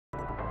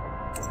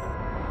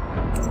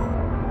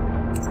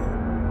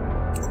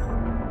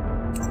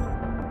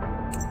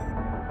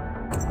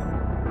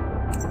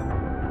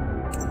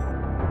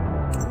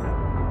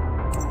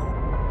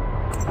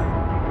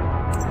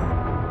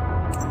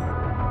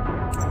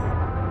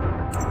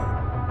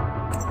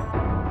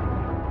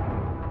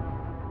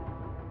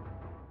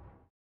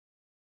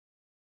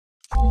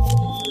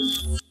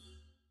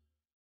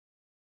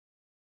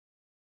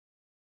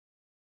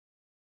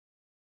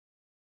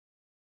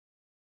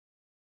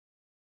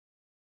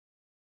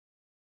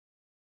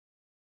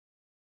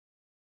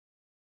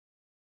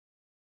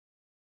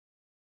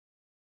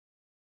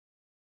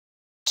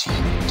Team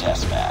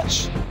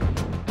deathmatch.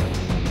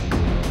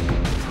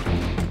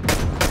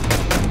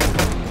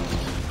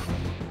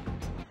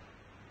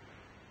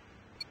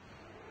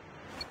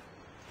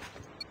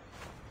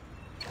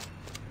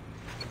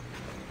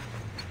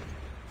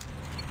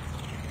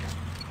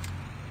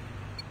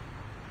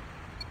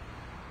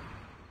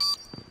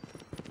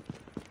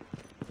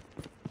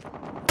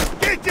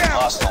 Get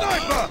down!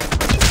 Sniper!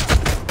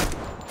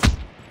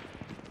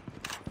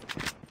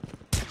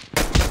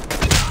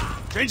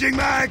 Changing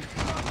mag!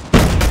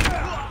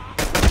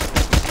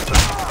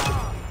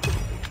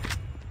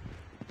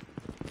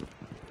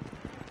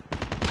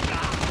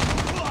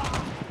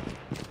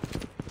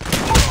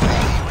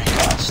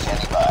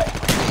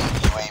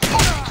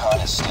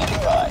 Standing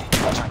by.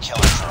 Hunter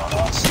killer drone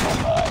on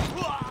standby.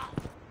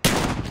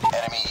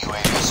 Enemy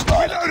UAV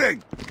spotted. Reloading!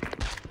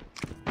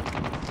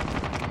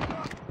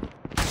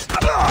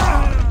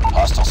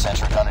 Hostile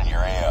sentry gun in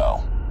your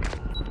AO.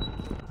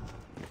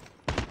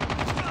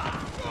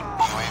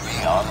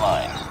 UAV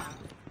online.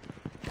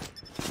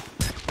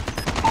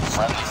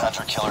 Friendly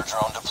hunter killer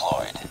drone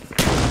deployed.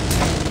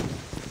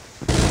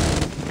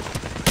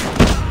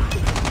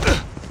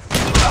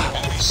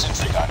 Enemy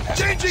sentry gun has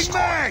been Changing destroyed.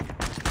 mag!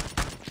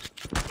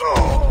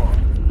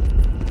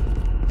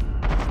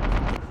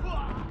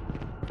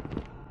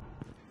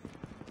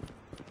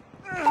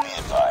 Be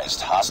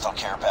advised, hostile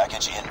care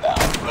package inbound.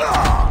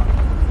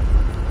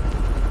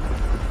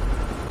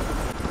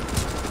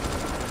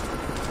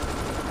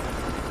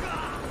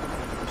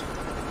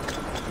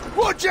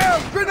 Watch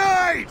out!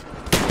 Grenade!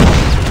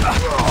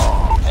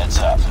 Heads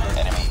up,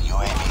 enemy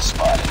UAV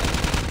spotted.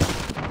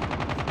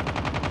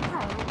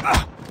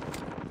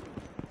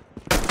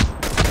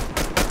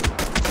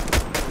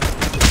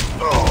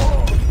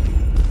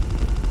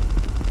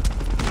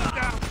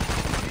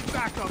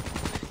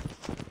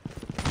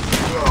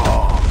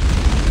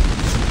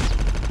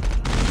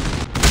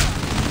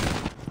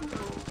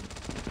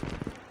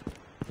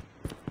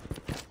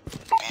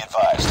 Be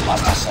advised,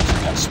 hostile sentry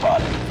gun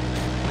spotted.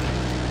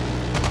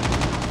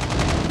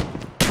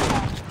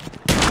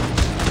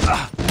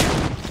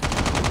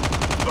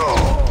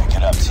 Pick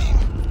it up, team.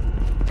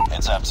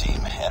 Heads up,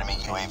 team. Enemy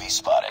UAV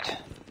spotted.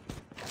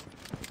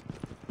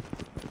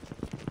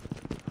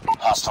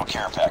 Hostile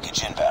care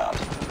package inbound.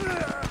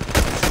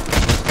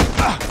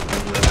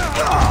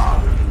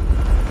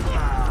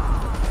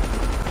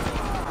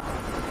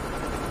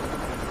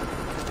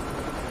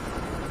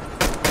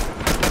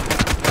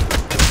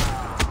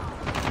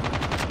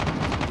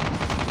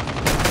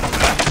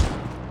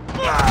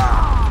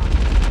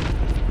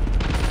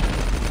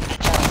 Be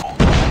careful.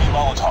 Enemy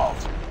Molotov.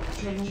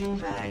 Changing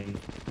mag.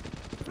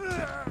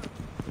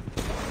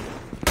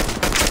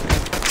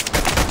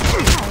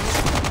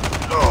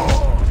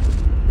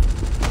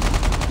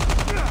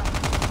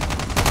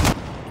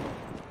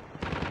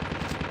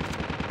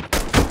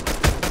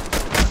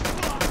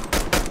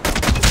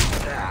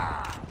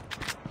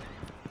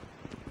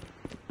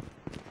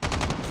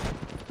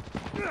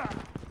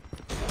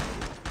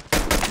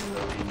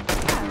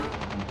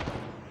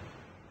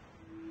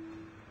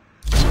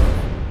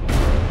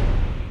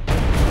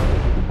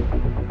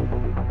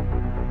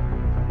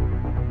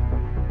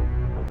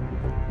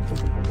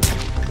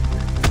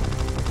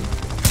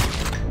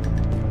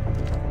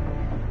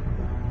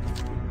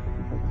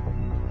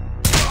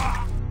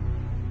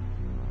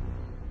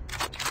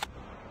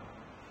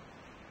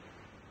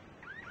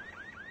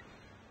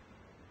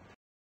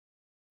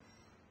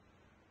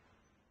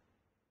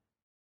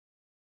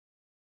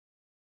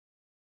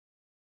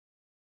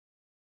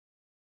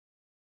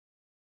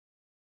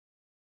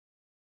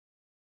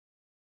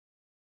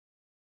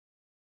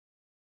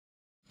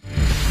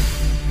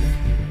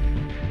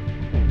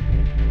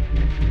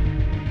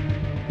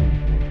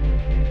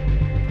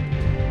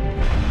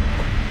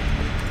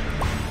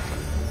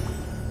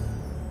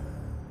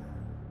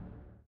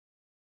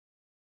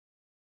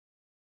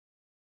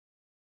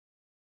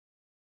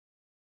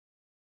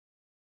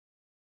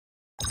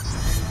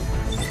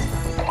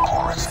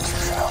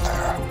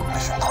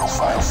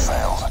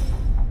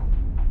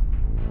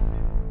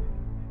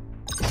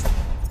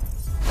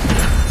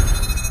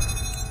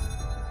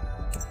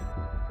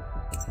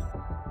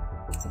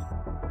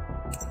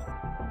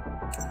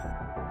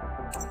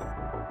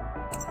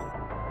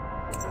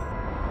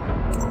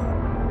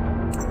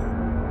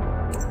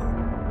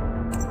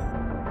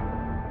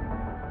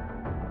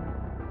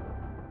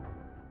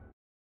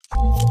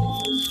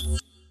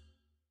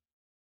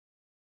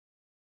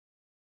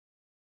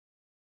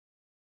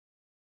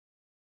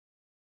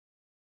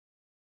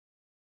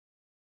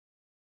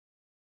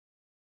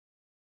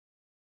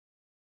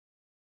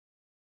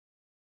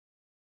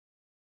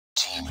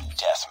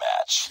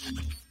 deathmatch.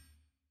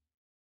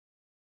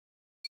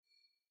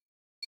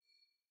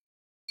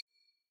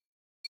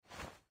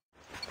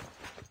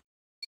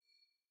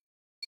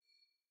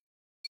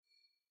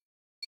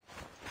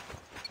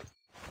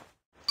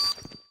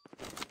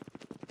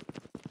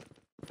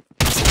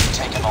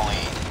 Taking the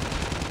lead.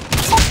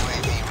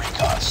 UAV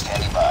recon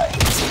standing by.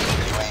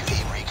 UAV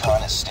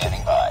recon is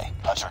standing by.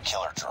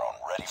 Hunter-killer drone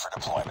ready for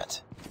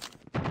deployment.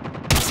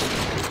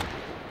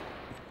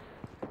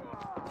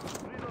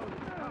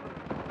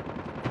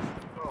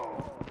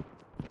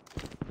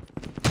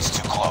 It's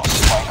too close.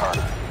 Fight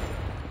harder.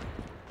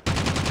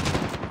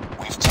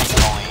 We've taken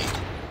the lead.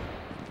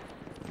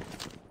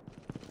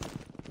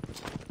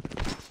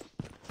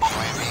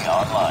 UAV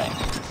online.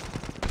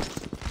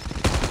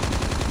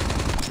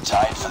 We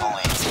tied for the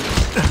lead.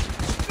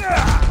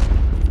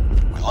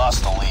 We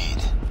lost the lead.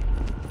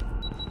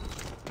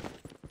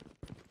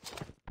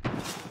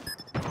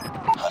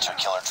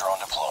 Hunter-killer drone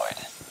deployed.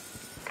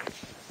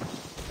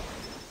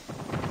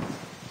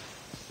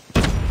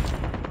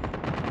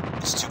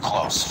 It's too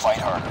close. Fight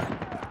harder.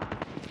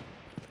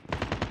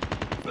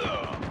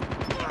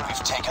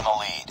 We've taken the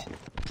lead.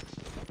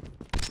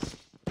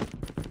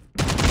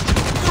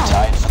 We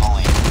tied for the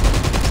lead.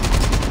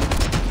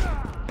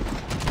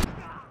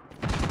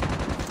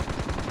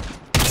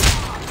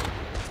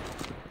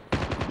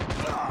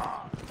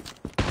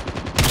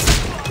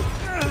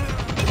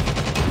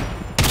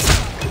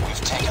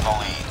 We've taken the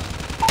lead.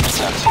 It's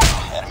up to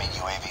enemy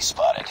UAV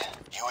spotted.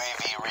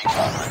 UAV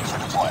recon ready for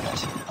deployment.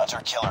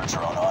 Hunter-killer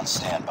drone on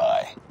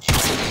standby.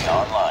 UAV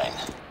online.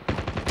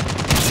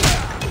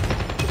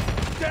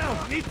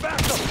 Down! Need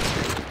backup!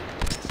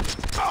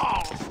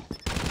 Oh.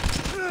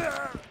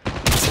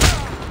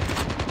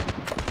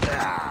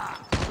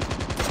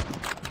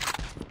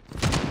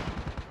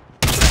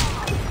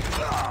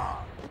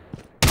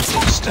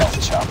 Stealth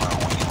chopper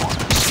awaiting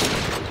orders.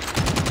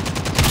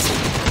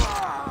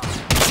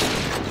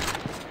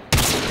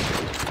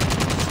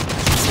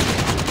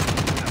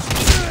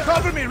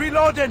 Cover me!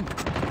 Reloading!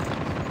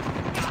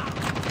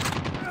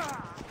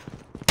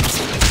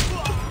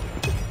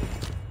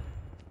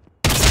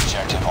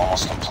 Objective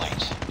almost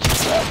complete.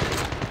 Keep it up.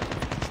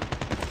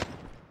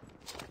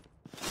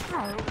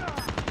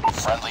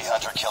 Friendly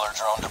hunter-killer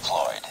drone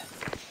deployed.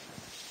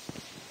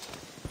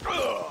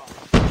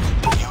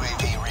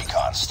 UAV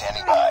recon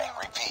standing by.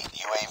 Repeat,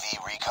 UAV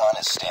recon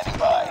is standing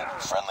by.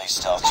 Friendly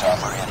stealth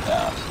chopper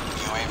inbound.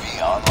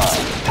 UAV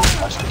online.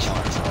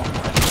 Hunter-killer drone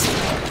ready for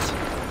deployment.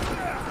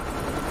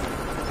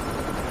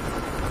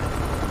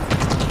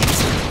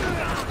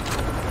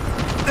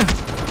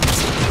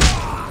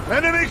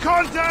 Enemy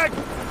contact!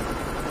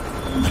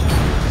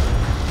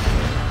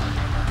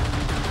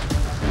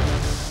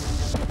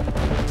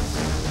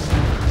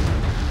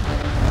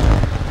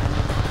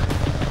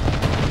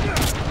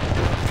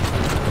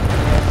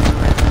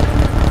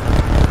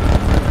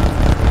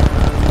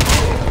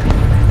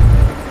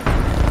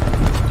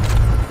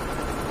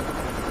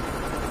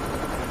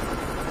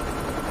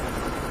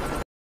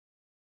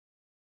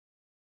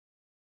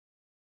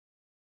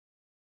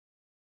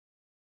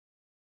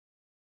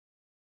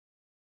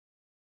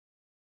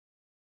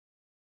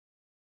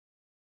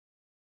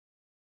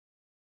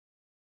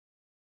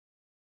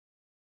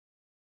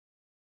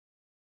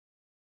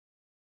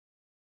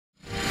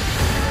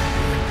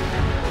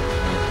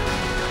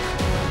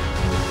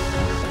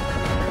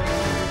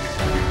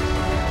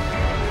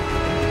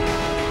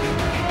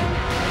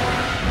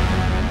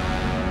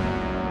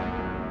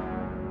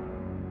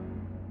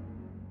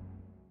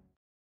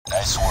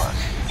 Nice work.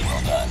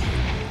 Well done.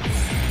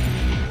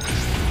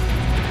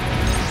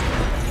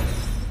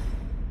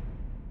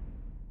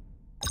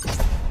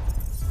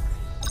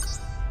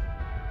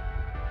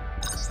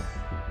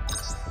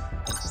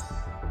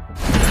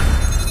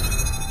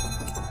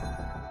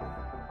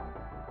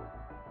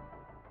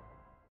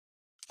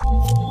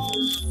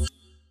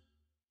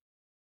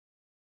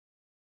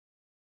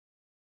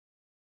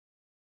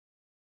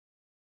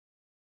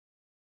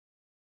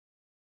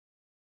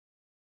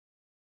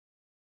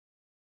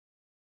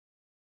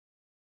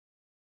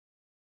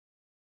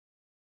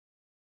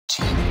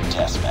 Team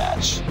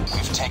deathmatch.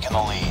 We've taken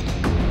the lead.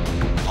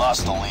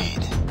 Lost the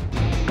lead.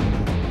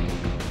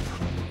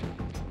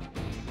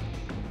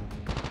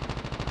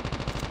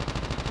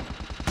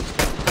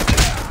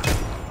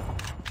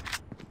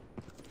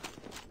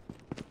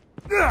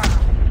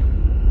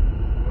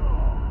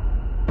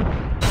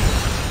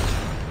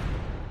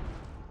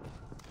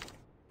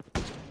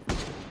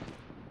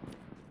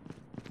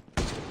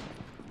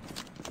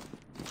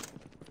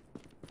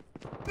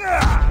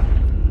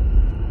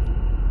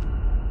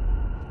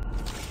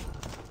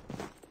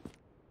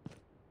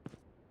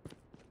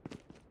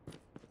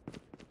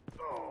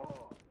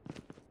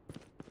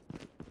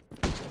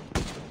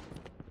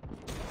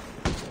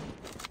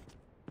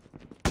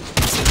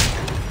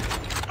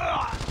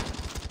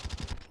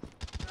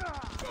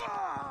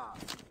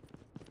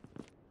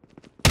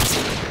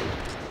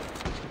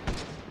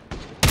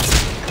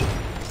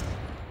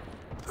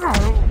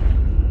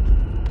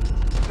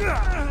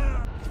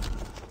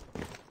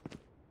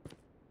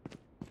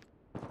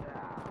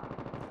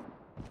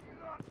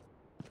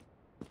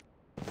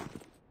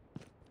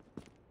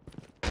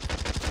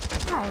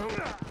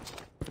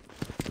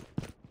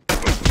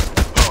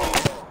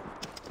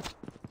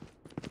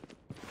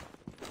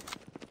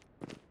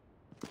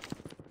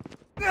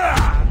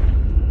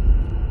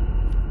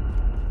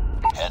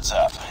 Heads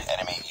up.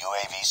 Enemy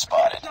UAV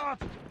spotted.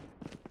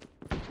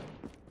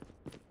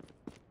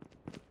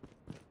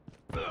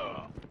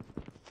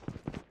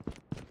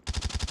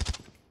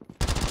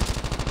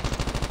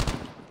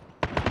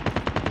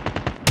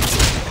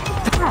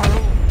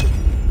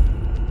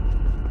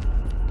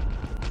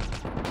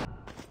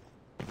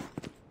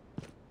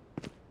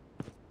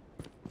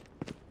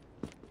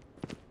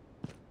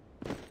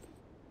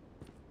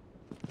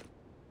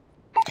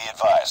 Be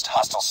advised,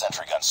 hostile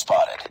sentry gun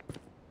spotted.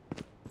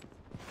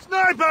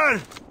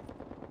 Sniper!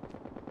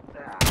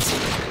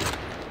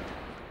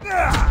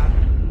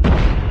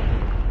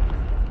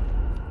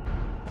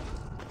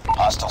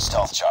 Hostile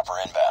stealth chopper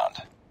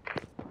inbound.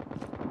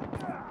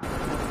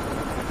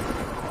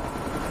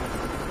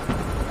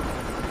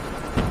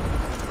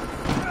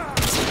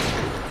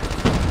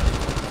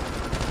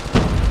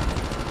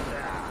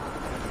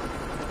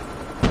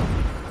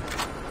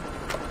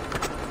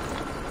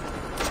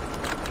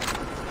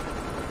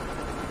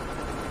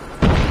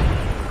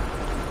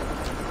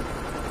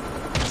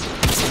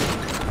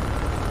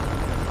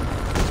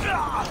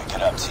 Pick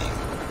it up, team.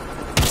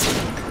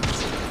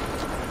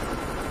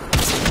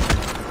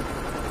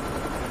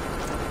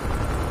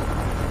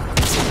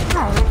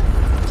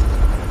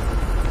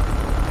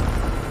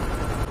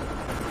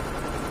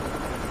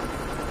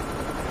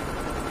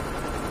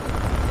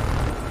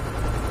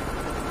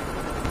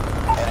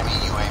 Enemy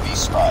UAV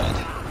spotted.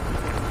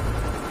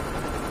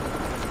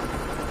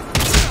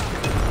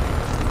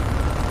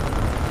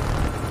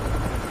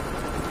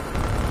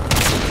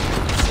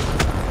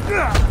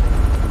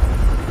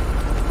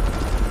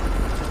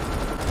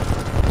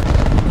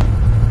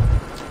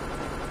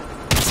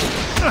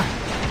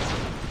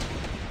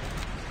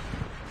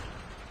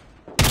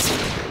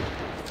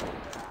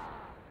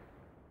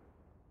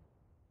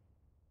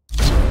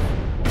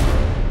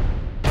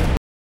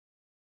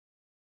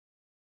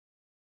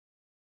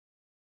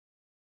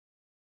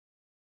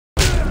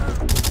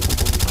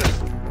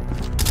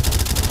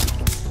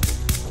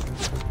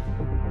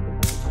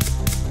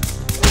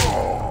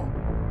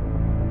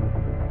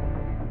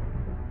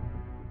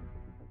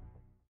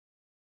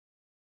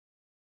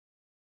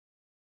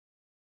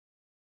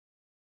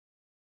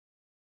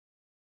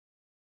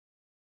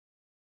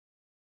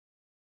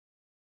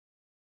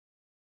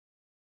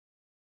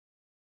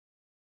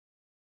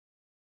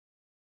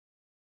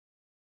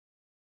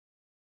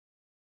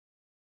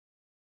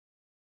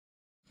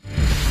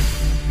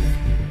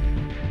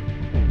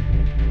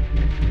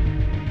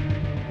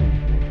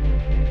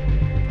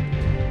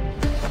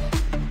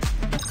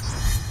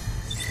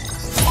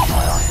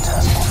 Priority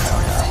task for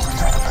failure.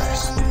 Return to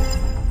base.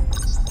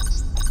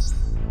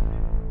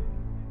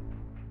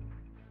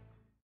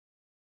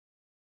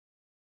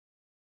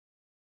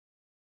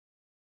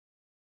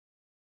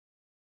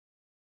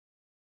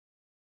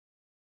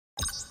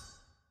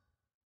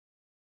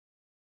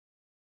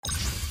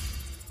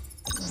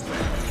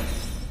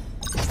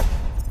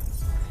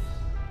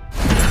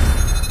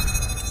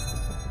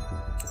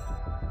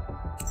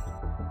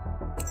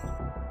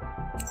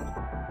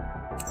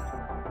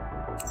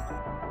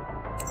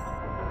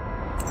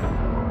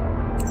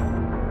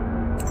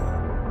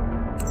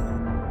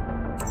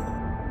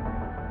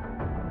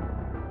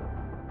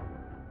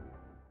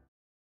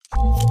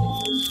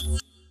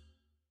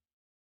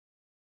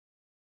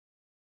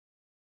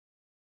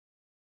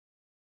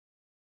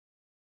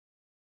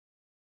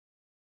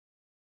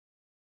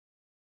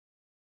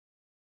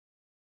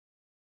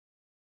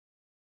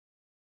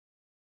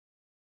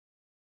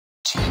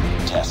 Team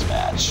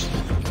deathmatch.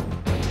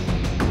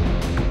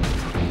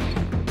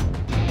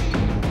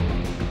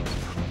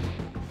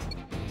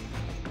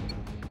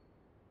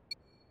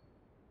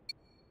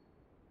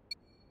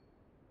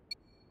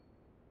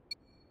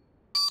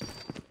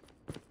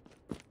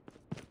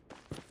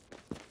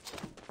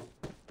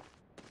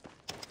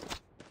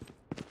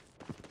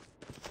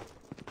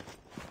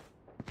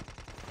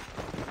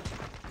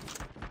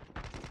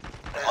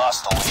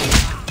 Lost the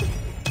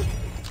lead.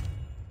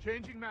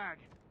 Changing mag.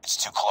 It's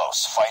too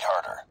close. Fight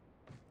harder.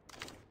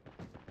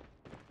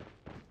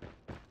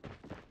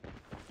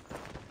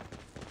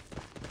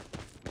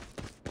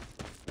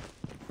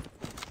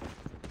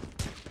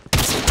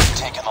 We've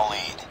taken the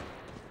lead.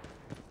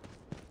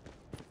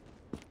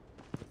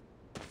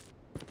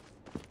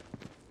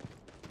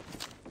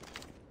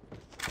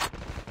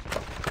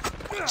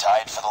 We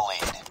tied for the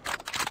lead.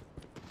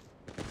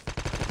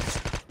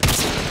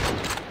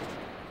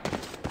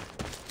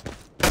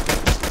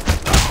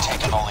 We've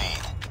taken the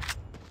lead.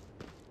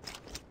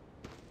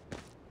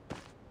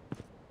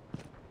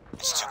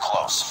 It's too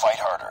close. Fight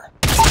harder.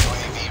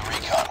 UAV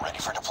recon ready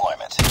for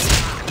deployment.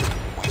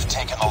 We've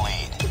taken the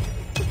lead.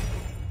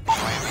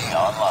 UAV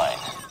online.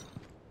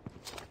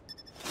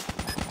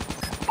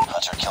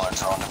 Hunter-killer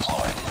drone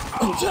deployed.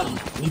 I'm down.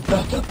 Need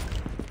backup.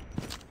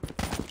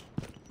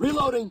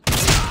 Reloading.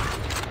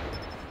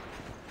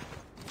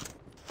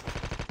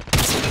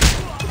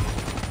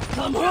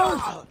 I'm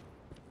hurt!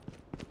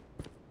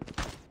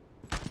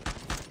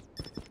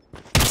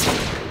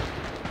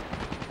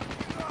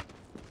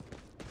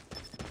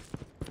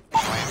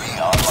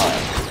 UAV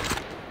online.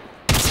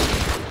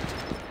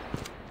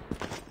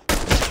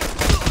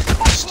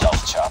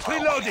 Stealth chopper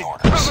awaiting Reloading!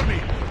 orders. Cover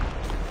me!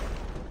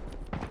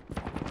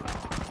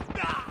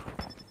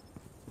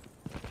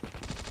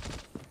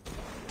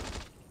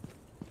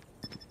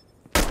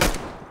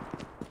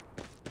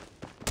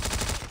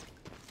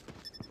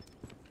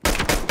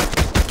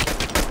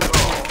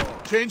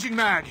 Changing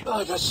mag.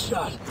 I got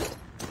shot.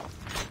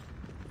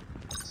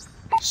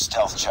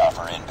 Stealth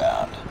chopper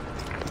inbound.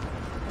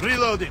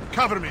 Reloading.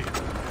 Cover me.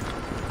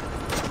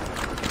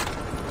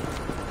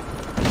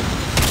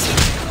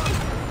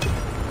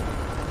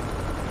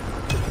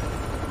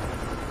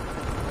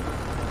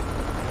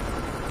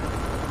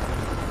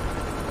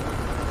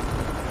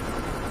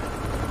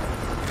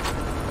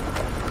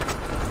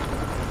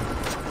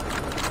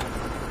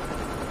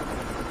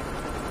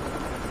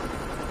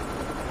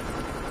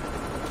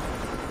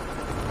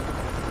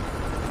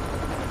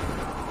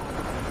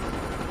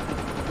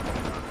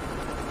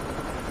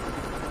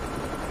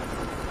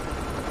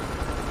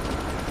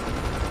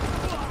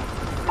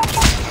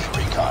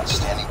 Recon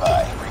standing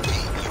by.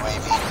 Repeat,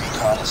 UAV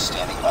recon is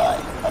standing by.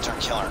 Hunter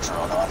killer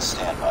drone on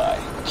standby.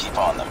 Keep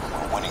on them.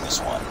 We're winning this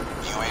one.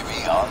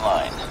 UAV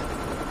online.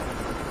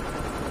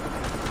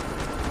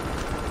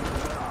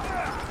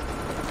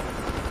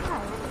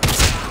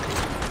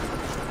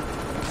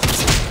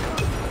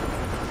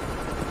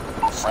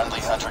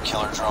 Friendly hunter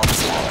killer drone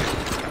deployed.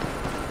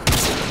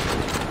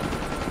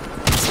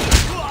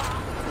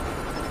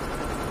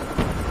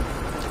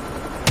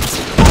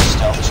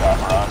 Stealth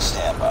chopper on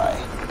standby.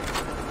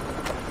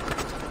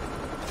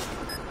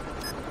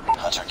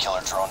 Hunter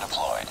killer drone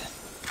deployed.